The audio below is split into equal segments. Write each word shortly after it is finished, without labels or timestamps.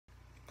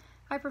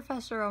Hi,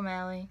 Professor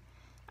O'Malley.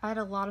 I had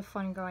a lot of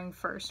fun going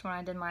first when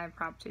I did my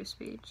impromptu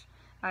speech.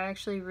 I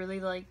actually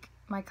really like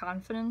my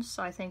confidence.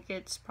 I think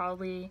it's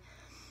probably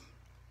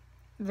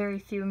very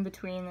few in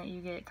between that you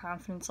get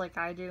confidence like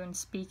I do in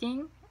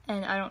speaking.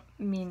 And I don't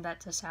mean that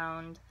to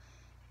sound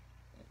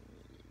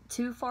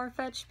too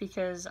far-fetched,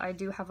 because I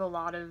do have a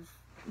lot of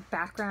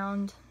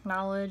background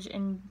knowledge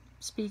in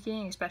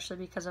speaking, especially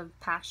because of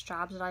past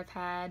jobs that I've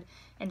had,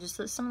 and just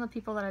that some of the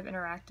people that I've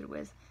interacted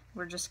with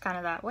were just kind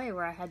of that way,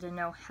 where I had to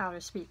know how to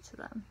speak to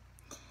them.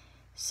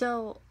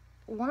 So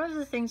one of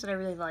the things that I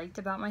really liked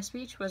about my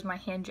speech was my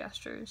hand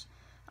gestures.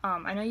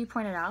 I know you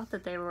pointed out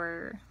that they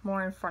were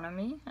more in front of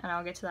me, and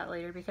I'll get to that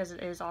later because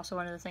it is also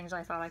one of the things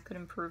I thought I could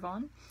improve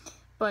on,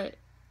 but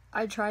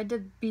I tried to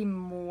be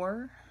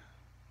more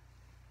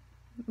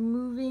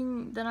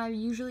moving than I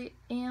usually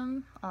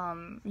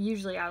am.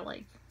 Usually I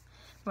like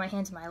put my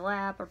hands in my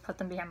lap or put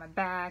them behind my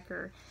back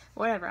or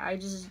whatever. I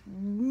just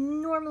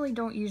normally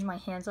don't use my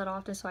hands that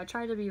often, so I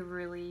try to be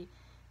really,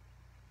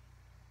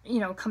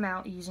 come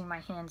out using my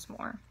hands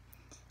more.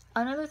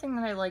 Another thing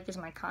that I like is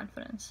my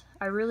confidence.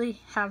 I really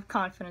have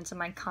confidence in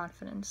my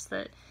confidence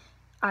that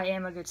I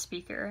am a good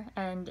speaker,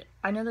 and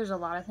I know there's a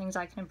lot of things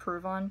I can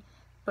improve on,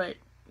 but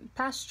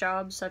past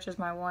jobs, such as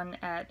my one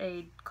at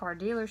a car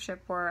dealership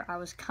where I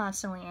was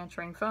constantly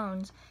answering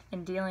phones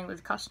and dealing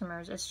with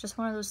customers, it's just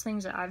one of those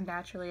things that I've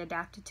naturally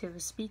adapted to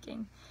with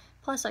speaking.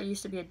 Plus, I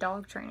used to be a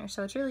dog trainer,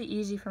 so it's really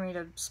easy for me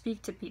to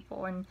speak to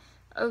people, and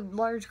a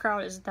large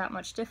crowd isn't that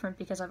much different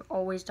because I've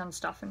always done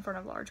stuff in front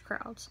of large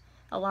crowds.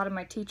 A lot of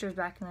my teachers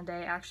back in the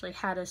day actually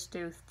had us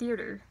do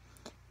theater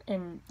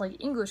in,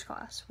 like, English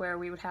class, where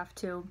we would have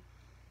to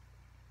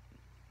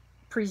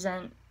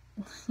present,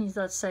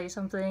 let's say,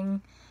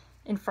 something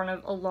in front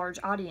of a large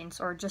audience,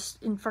 or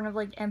just in front of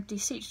like empty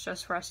seats,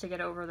 just for us to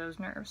get over those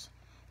nerves.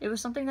 It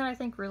was something that I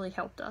think really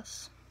helped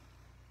us.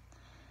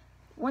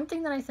 One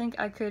thing that I think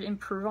I could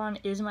improve on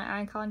is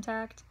my eye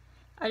contact.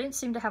 I didn't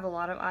seem to have a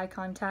lot of eye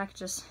contact,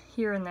 just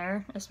here and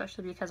there,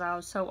 especially because I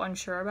was so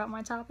unsure about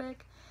my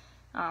topic.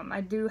 I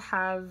do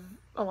have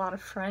a lot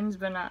of friends,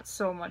 but not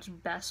so much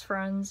best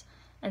friends,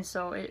 and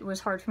so it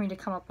was hard for me to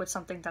come up with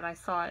something that I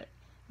thought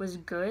was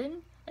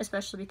good,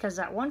 especially because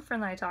that one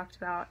friend that I talked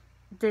about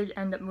did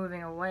end up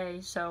moving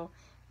away, so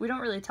we don't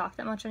really talk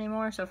that much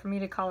anymore, so for me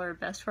to call her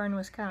best friend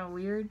was kind of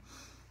weird,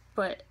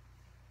 but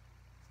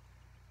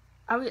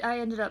I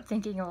ended up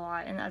thinking a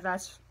lot, and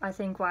that's, I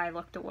think, why I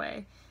looked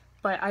away.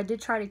 But I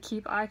did try to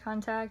keep eye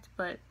contact,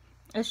 but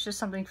it's just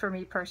something for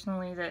me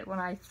personally that when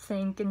I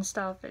think and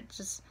stuff,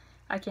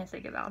 I can't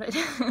think about it.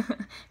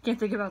 Can't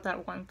think about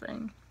that one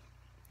thing.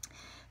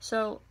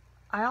 So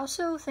I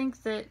also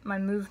think that my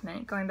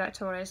movement, going back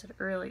to what I said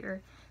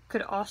earlier,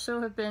 could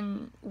also have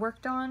been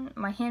worked on.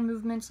 My hand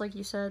movements, like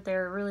you said,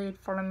 they're really in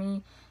front of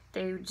me.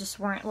 They just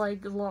weren't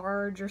like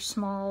large or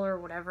small or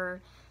whatever.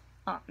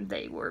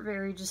 They were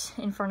very just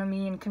in front of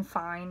me and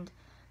confined.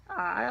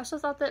 I also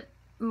thought that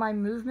my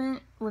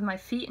movement with my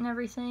feet and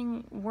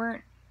everything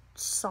weren't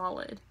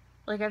solid.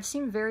 Like, I've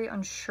seemed very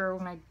unsure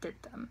when I did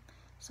them.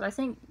 So I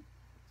think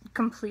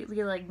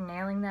completely like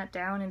nailing that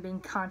down and being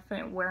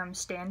confident where I'm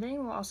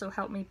standing will also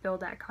help me build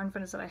that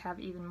confidence that I have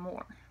even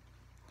more.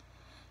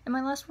 And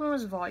my last one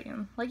was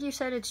volume. Like you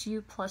said, it's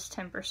you plus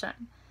 10%.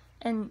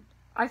 And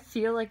I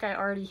feel like I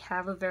already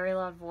have a very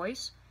loud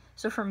voice.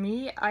 So for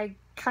me, I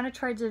kind of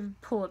tried to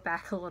pull it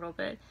back a little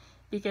bit,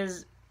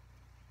 because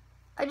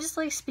I just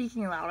like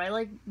speaking loud. I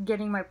like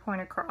getting my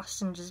point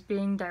across and just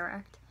being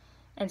direct.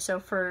 And so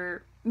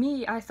for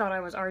me, I thought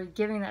I was already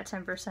giving that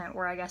 10%,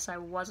 where I guess I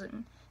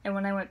wasn't. And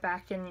when I went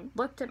back and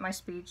looked at my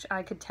speech,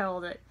 I could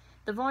tell that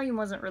the volume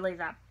wasn't really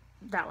that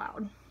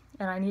loud,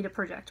 and I need to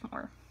project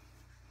more.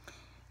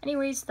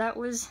 Anyways, that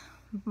was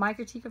my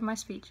critique of my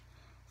speech.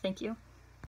 Thank you.